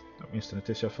kungariket. Åtminstone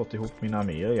tills jag fått ihop mina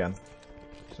arméer igen.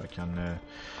 Så jag kan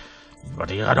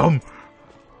invadera dem!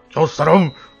 Krossa dem!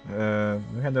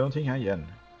 Nu händer någonting här igen.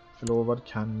 Förlovad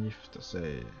kan gifta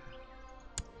sig.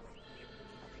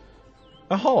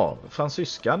 Jaha,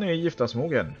 fransyskan är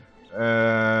giftasmogen.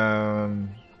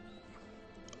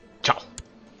 Tja!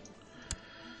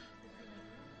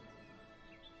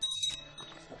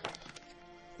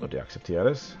 Och det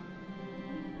accepterades.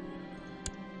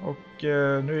 Och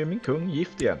nu är min kung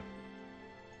gift igen.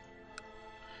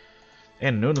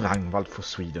 Ännu en Rangvald for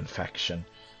Sweden faction.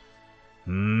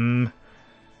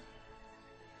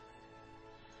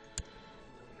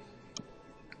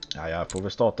 Ja, jag får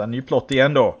väl starta en ny plott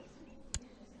igen då.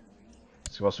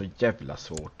 Det ska vara så jävla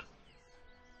svårt.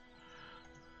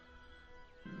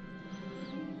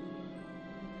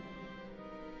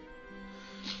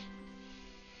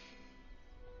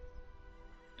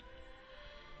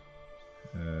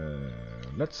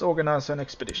 Let's organize an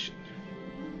expedition.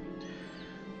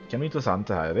 Det kan bli intressant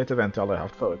det här. Det är ett event jag aldrig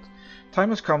haft förut. Time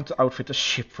has come to outfit a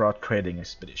ship for our trading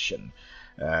expedition.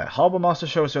 Harbor Master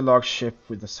shows you a large ship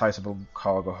with a sizable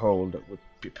cargo hold that would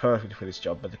be perfect for this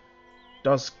job, but it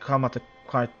does come at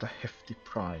quite a hefty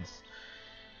price.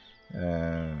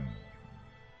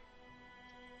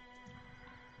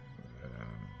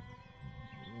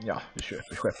 Ja, vi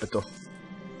köper skeppet då.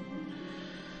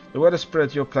 The word is spread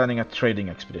you're planning a trading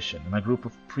expedition, and a group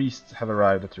of priests have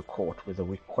arrived at your court with a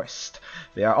request.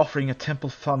 They are offering a temple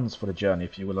funds for the journey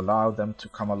if you will allow them to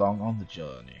come along on the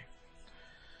journey.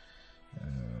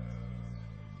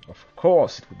 Of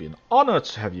course, it would be an honor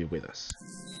to have you with us.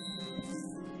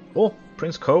 Oh,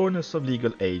 Prince Cohen is of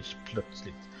legal age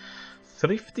plötsligt.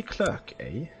 Thrifty clerk,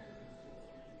 ej?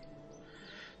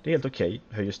 Det är helt okej,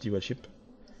 höjer stewardship.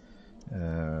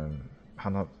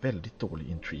 Han har väldigt dålig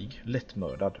intrig.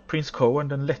 Lättmördad. Prince Cohen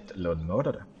den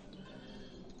lättlönnmördade.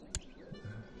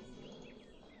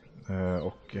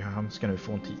 Och han ska nu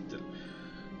få en titel.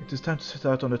 It is time to set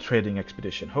out on a trading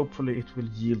expedition. Hopefully it will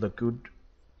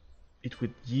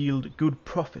yield good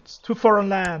profits to foreign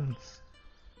lands.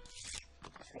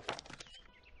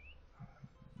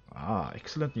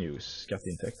 Excellent news.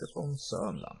 Skatteintäkter från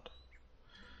Sörmland.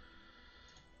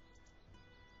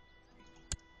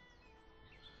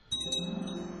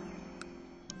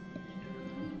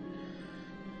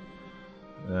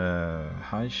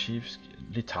 High Chief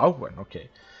Litauen, okay.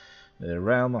 The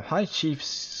realm of High Chief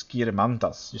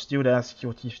Skirmantas. You still ask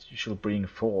what gift you shall bring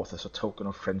forth as a token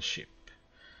of friendship.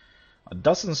 A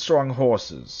dozen strong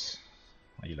horses.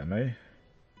 Jag gillar mig.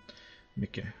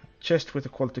 Mycket. Chest with a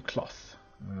quality cloth.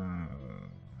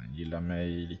 Jag gillar mig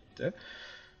lite.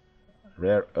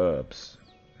 Rare herbs.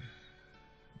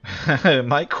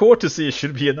 My courtesy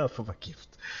should be enough of a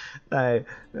gift. Nej,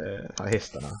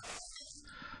 hästarna.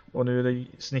 Och nu är det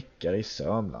snickare i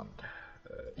Sörmland.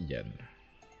 Igen.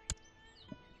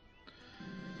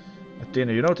 At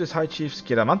dinner you notice High Chief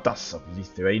Skiramantas of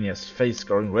Lithuania's face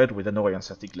growing red with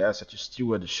annoyance as he glares at your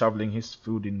steward shoveling his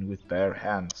food in with bare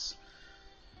hands.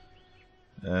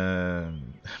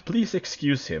 Please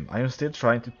excuse him. I am still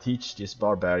trying to teach this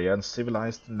barbarian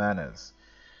civilized manners.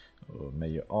 Och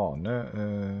mig och Arne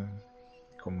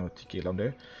kommer att tycka illa om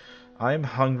det. I'm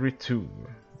hungry too.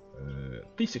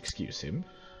 Please excuse him.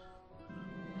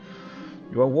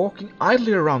 You are walking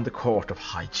idly around the court of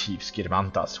High Chief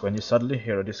Skirmantas when you suddenly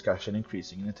hear a discussion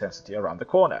increasing in intensity around the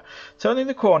corner. Turning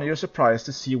the corner, you're surprised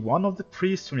to see one of the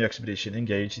priests from your expedition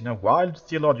engaged in a wild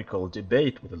theological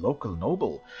debate with a local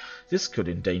noble. This could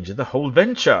endanger the whole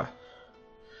venture.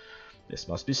 This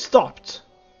must be stopped.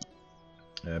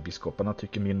 Biskoparna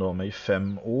tycker mindre om mig i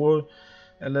 5 år.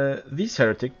 Eller, these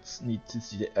heretics need to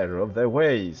see the error of their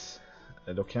ways.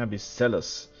 Då kan jag bli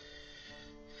zealous.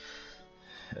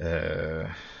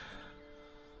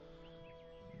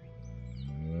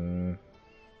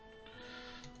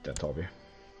 Den tar vi.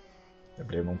 Det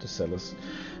blev nog inte zealous.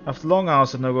 After long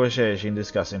hours of negotiation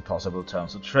discussing possible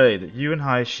terms of trade, you and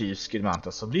High Chief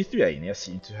Skirmantas of Lithuania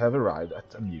seem to have arrived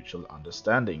at a mutual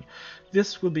understanding.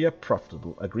 This will be a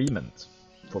profitable agreement.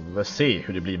 Får vi väl se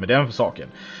hur det blir med den saken.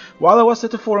 While I was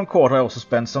at the foreign court, I also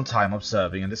spent some time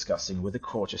observing and discussing with the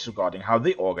courtiers regarding how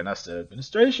they organize their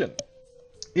administration.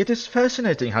 It is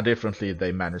fascinating how differently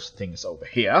they manage things over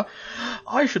here.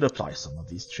 I should apply some of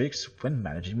these tricks when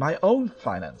managing my own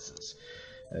finances.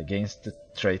 Against the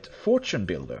trait Fortune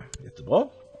Builder. Jättebra.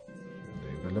 Det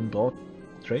är väl en bra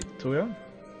trait, tror jag.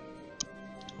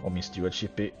 Och min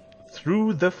stewardship är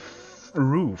through the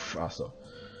roof, alltså.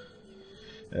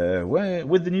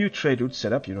 With the new trade route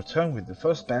set up, you return with the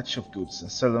first batch of goods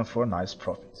and sell them for a nice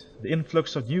profit. The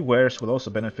influx of new wares will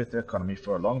also benefit the economy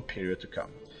for a long period to come.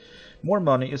 More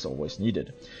money is always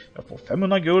needed. Jag får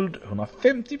 500 guld,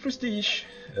 150 prestige.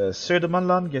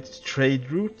 Södermanland gets trade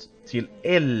route till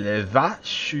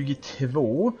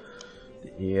 1122.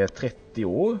 Det är 30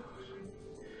 år.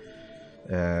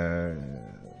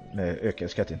 Med ökade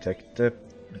skatteintäkter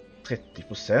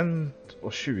 30%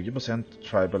 och 20%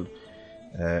 tribal.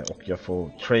 Och jag får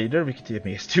trader, vilket är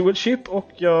mer stewardship, och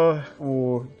jag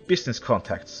får business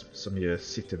contacts som ger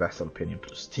city vassal opinion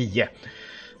plus 10.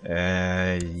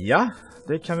 Ja,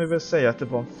 det kan vi väl säga att det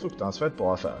var en fruktansvärt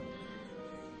bra affär.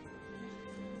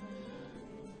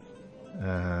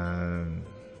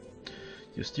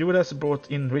 Your steward has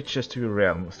brought in riches to your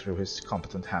realm through his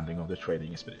competent handling of the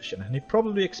trading expedition, and he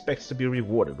probably expects to be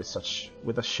rewarded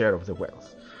with a share of the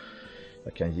wealth.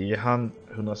 Jag kan ge han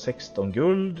 116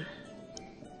 guld.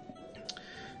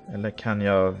 Eller kan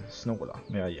jag snåla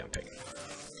med att ge pengar?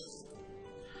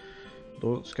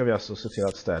 Då ska vi alltså se till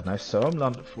att städerna i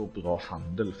Sörmland får bra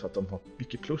handel, för att de har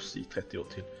mycket plus i 30 år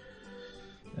till.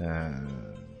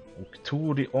 Och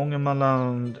Tord i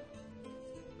Ångermanland.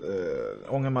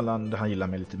 Ångermanland, han gillar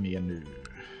mig lite mer nu.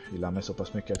 Gillar mig så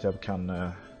pass mycket att jag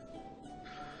kan...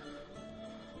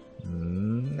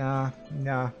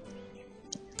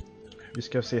 Vi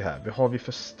ska se här. Vad har vi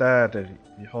för städer?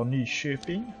 Vi har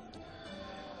Nyköping.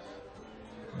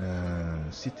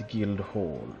 City Guild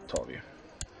Hall tar vi.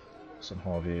 Sen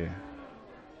har vi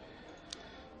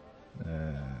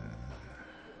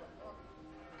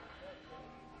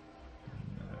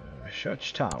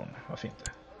Churchtown, vad fint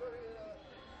det.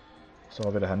 Så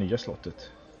har vi det här nya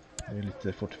slottet. Det är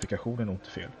lite fortifikationer, nog inte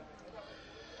fel.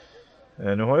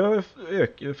 Nu har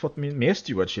jag fått min mer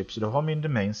stewardship, så då har min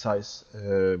domain size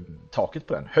taket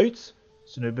på den höjts.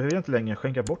 Så nu behöver jag inte längre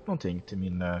skänka bort någonting till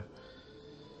min...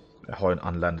 jag har en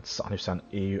unlanded son, han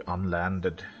är ju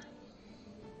unlanded.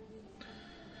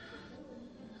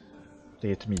 Det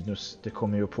är ett minus. Det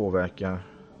kommer ju att påverka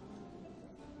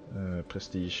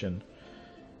prestigen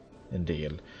en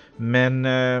del. Men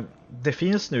det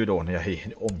finns nu då, när jag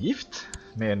är omgift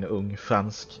med en ung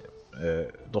fransk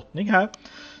drottning här,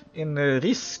 en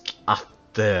risk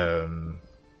att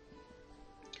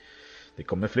det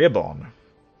kommer fler barn.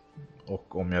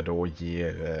 Och om jag då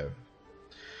ger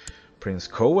Prins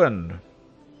Cohen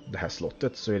det här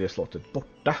slottet, så är det slottet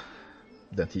borta.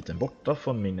 Den titeln borta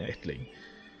från min ättling.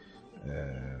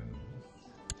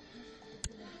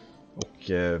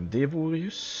 Och det vore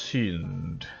ju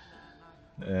synd.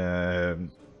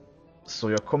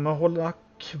 Så jag kommer hålla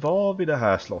kvar vid det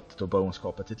här slottet och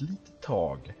baronskapet ett litet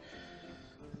tag.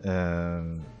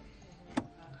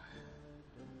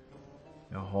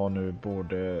 Jag har nu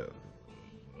både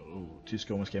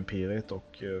Tyska romerska imperiet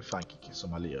och Frankrike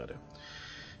som allierade.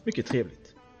 Mycket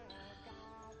trevligt.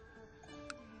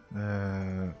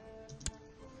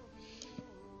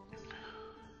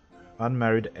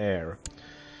 Unmarried heir.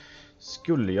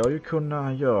 Skulle jag ju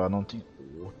kunna göra någonting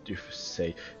åt i för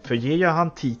sig. För ger jag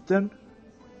han titeln,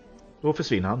 då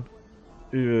försvinner han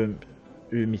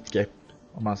ur mitt grepp,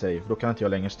 om man säger. För då kan inte jag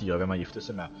längre styra vem man gifter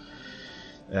sig med.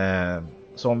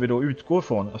 Så om vi då utgår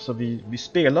från, alltså vi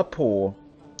spelar på,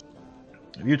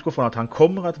 vi utgår från att han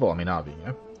kommer att vara min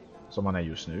arvinge, som han är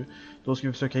just nu. Då ska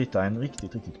vi försöka hitta en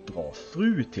riktigt bra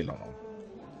fru till honom.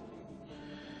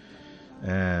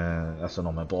 Alltså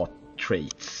någon med bra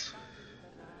traits.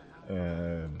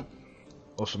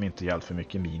 Och som inte ger allt för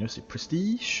mycket minus i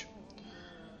prestige.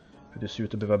 För det ser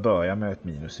ut att behöva börja med ett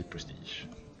minus i prestige.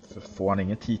 För får han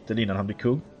ingen titel innan han blir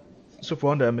kung, så får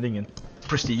han därmed ingen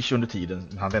prestige under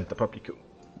tiden han väntar på att bli kung.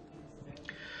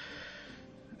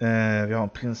 Vi har en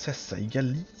prinsessa i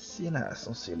Galicien här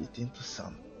som ser lite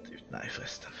intressant ut. Nej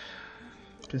förresten.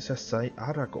 Prinsessa i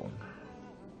Aragon.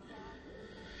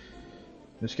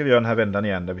 Nu ska vi göra den här vändan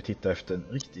igen där vi tittar efter en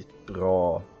riktigt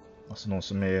bra, alltså någon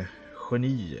som är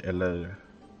geni eller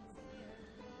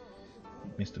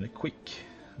åtminstone quick,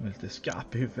 med lite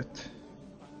skarp i huvudet.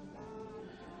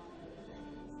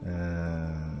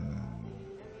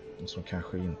 Som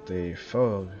kanske inte är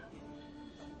för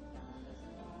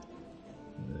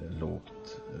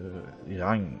lågt i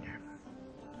rang.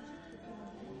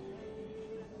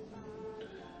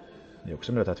 Det är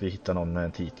också möjligt att vi hittar någon med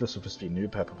en titel, så försvinner ju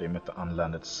det här problemet med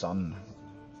unlanded son.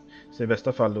 Så i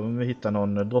bästa fall om vi hittar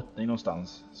någon drottning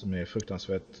någonstans som är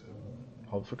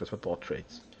har fruktansvärt bra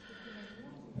traits.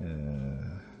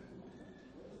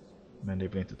 Men det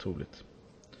blir inte troligt.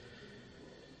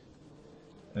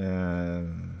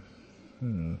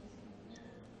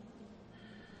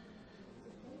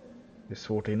 Det är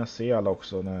svårt att hinna se alla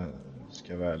också, när jag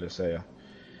ska vara ärlig och säga.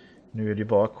 Nu är det ju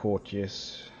bara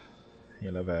courtiers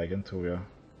hela vägen tror jag.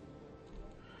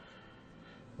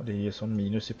 Och det är sån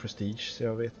minus i prestige så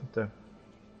jag vet inte.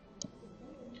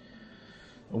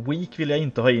 Och weak vill jag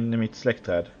inte ha in i mitt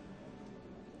släktträd.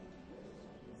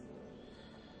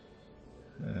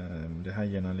 Det här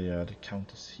genererade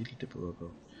Countess Hildeburg.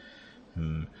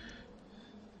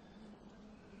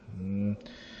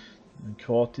 En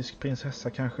kroatisk prinsessa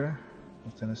kanske.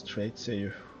 Och hennes traits är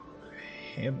ju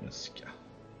hemska.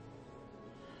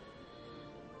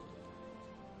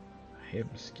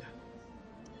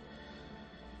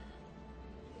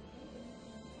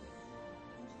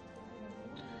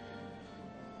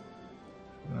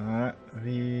 Nej,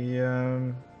 vi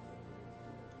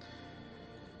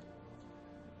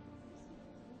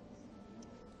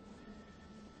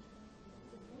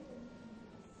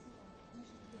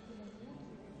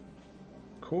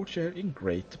courtier in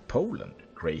Great Poland.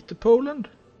 Greater Poland?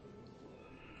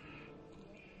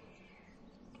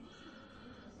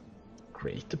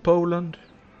 Greater Poland?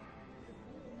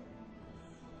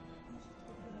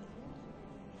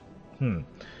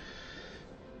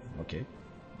 Okej.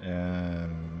 Det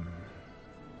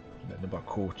är bara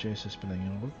courtier så det spelar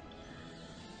ingen roll.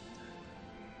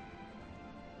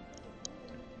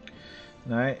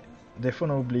 Nej, det får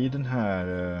nog bli den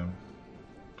här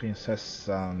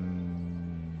prinsessan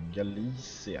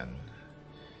Galicien.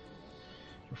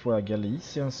 Då får jag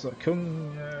Galiciens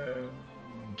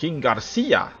King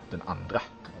Garcia den andra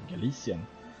av Galicien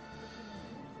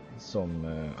som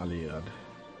allierad.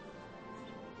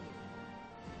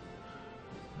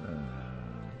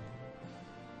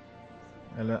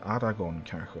 Eller Aragon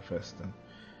kanske förresten.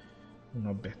 Hon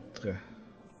har bättre.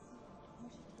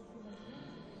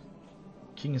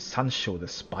 King Sancho the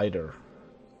Spider.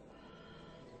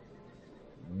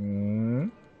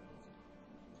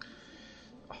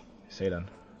 Ja, vi säger den.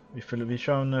 Vi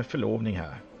kör en förlovning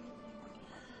här.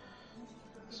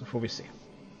 Så får vi se.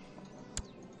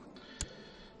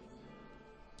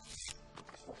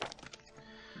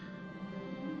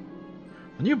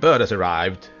 A new bird has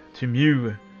arrived to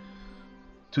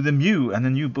the Mew, and a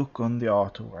new book on the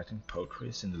art of writing poetry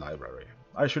is in the library.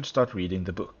 I should start reading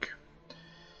the book.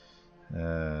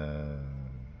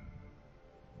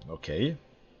 Okej.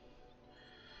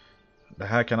 Det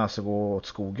här kan alltså gå åt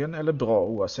skogen eller bra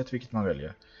oavsett vilket man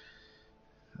väljer.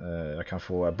 Jag kan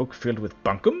få a book filled with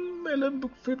bunkum eller en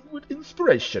book filled with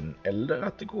inspiration, eller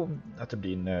att det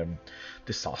blir en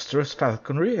disastrous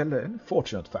falconry eller en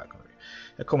fortunate falconry.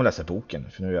 Jag kommer läsa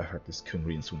boken för nu är jag faktiskt kung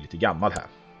Rinson lite gammal här.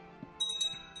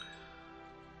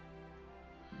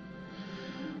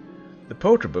 The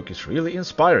poetry book is really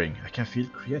inspiring. I can feel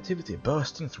creativity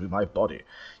bursting through my body.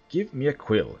 Give me a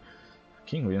quill.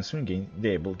 King Rinson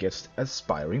the Able gets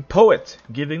aspiring poet,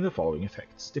 giving the following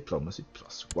effects. Diplomacy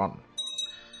 +1.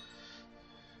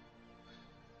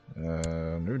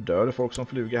 Nu dör det folk som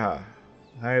flyger här.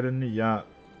 Här är den nya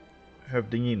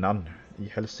hövdinginnan i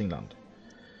Hälsingland.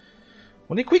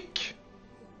 Hon är quick.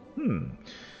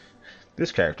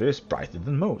 This character is brighter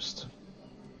than most.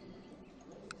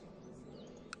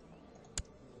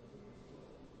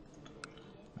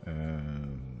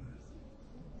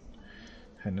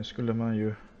 Henne skulle man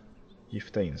ju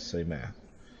gifta in sig med.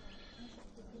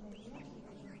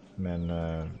 Men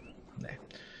nej.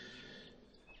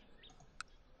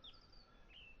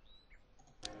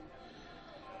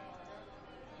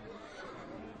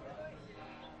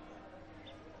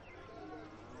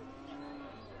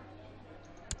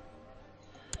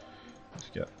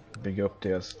 Ska bygga upp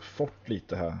deras fort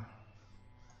lite här.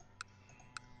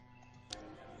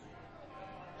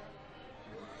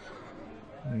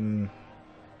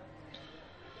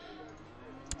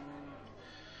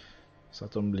 Så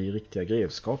att de blir riktiga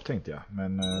grevskap tänkte jag.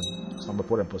 Men snabba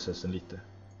på den processen lite.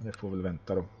 Det får väl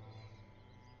vänta då.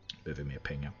 Behöver mer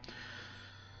pengar.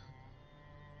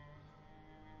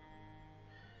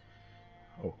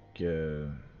 Och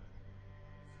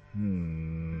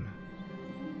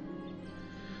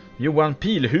Johan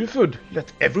Pilhuvud,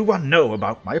 let everyone know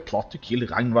about my plot to kill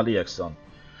Ragnvald Eriksson.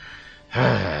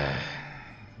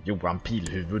 Johan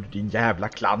Pilhuvud, din jävla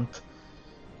klant.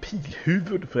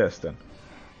 Pilhuvud förresten.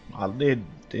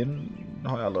 Den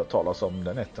har jag aldrig talat om,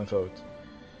 den ätten förut.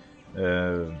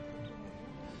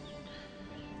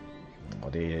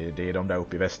 Och det är de där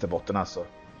uppe i Västerbotten alltså.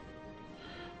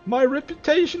 My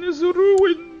reputation is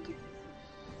ruined.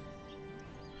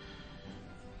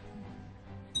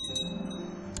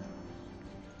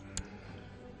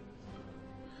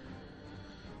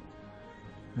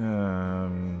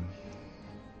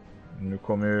 Nu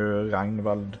kommer ju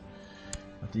Ragnvald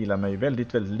att gilla mig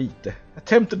väldigt, väldigt lite.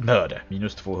 Attempted murder,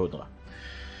 minus 200.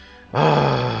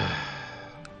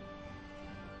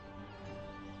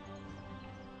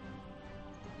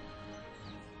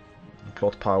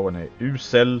 Plot powern är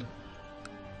usel.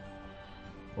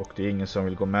 Och det är ingen som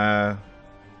vill gå med.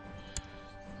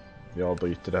 Vi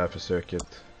avbryter det här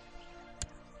försöket.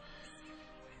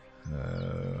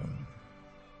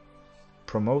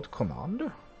 Promote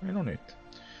commander? Det är något nytt.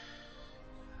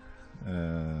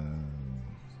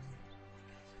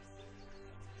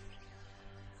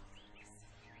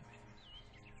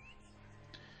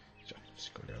 Ja,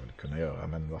 skulle jag väl kunna göra,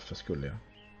 men varför skulle jag?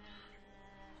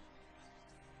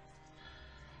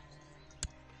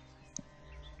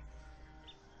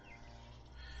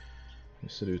 Hur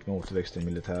ser det ut med återväxten i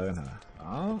militären här?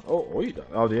 Ja, oj då.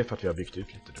 Ja, det är för att vi har byggt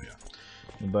ut lite nu. Ja.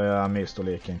 Nu börjar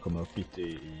arméstorleken komma upp lite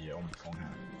i omfång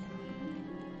här.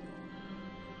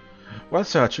 While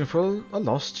searching for a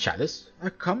lost chalice, I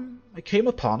came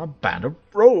upon a band of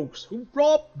rogues who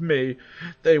robbed me.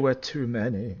 They were too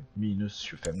many. Minus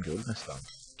 25 guld nästan.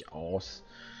 Gas.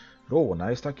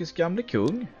 Råna i stackars gamle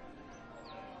kung.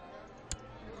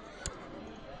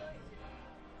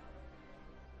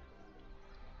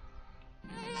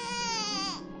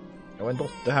 Jag har en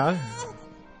dotter här.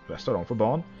 Resten av dem får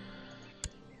barn.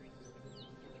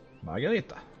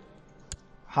 Margareta.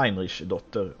 Heinrichs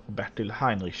dotter. Bertil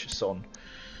Heinrichsson.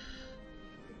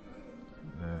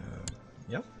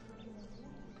 Ja.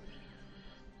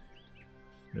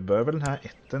 Nu börjar väl den här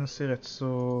ätten se rätt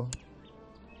så...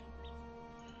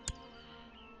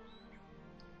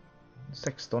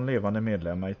 16 levande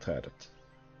medlemmar i trädet.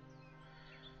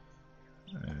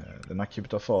 Den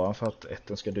akuta faran för att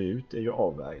ätten ska dö ut är ju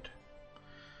avvärjd.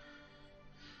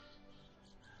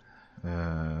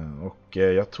 Och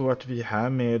jag tror att vi här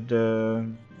med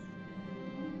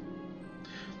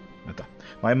vänta.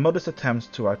 My modest attempts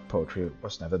to write poetry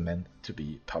was never meant to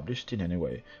be published in any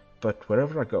way, but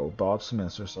wherever I go, bards and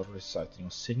minstrels are reciting or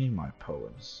singing my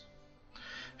poems.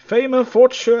 Fame and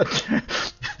fortune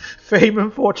fame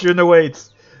and fortune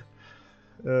awaits.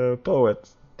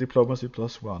 Poet, diplomacy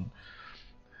 +1.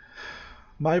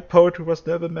 My poetry was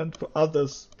never meant for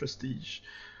others' prestige.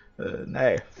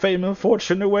 Nej, fame and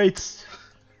fortune awaits.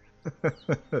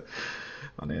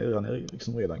 han är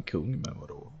liksom redan kung, men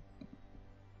vadå?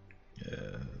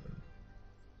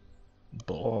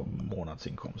 Bra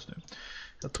månadsinkomst nu.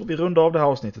 Jag tror vi rundar av det här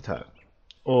avsnittet här.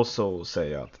 Och så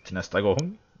säger jag att till nästa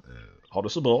gång, ha det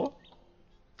så bra.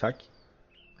 Tack.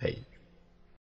 Hej.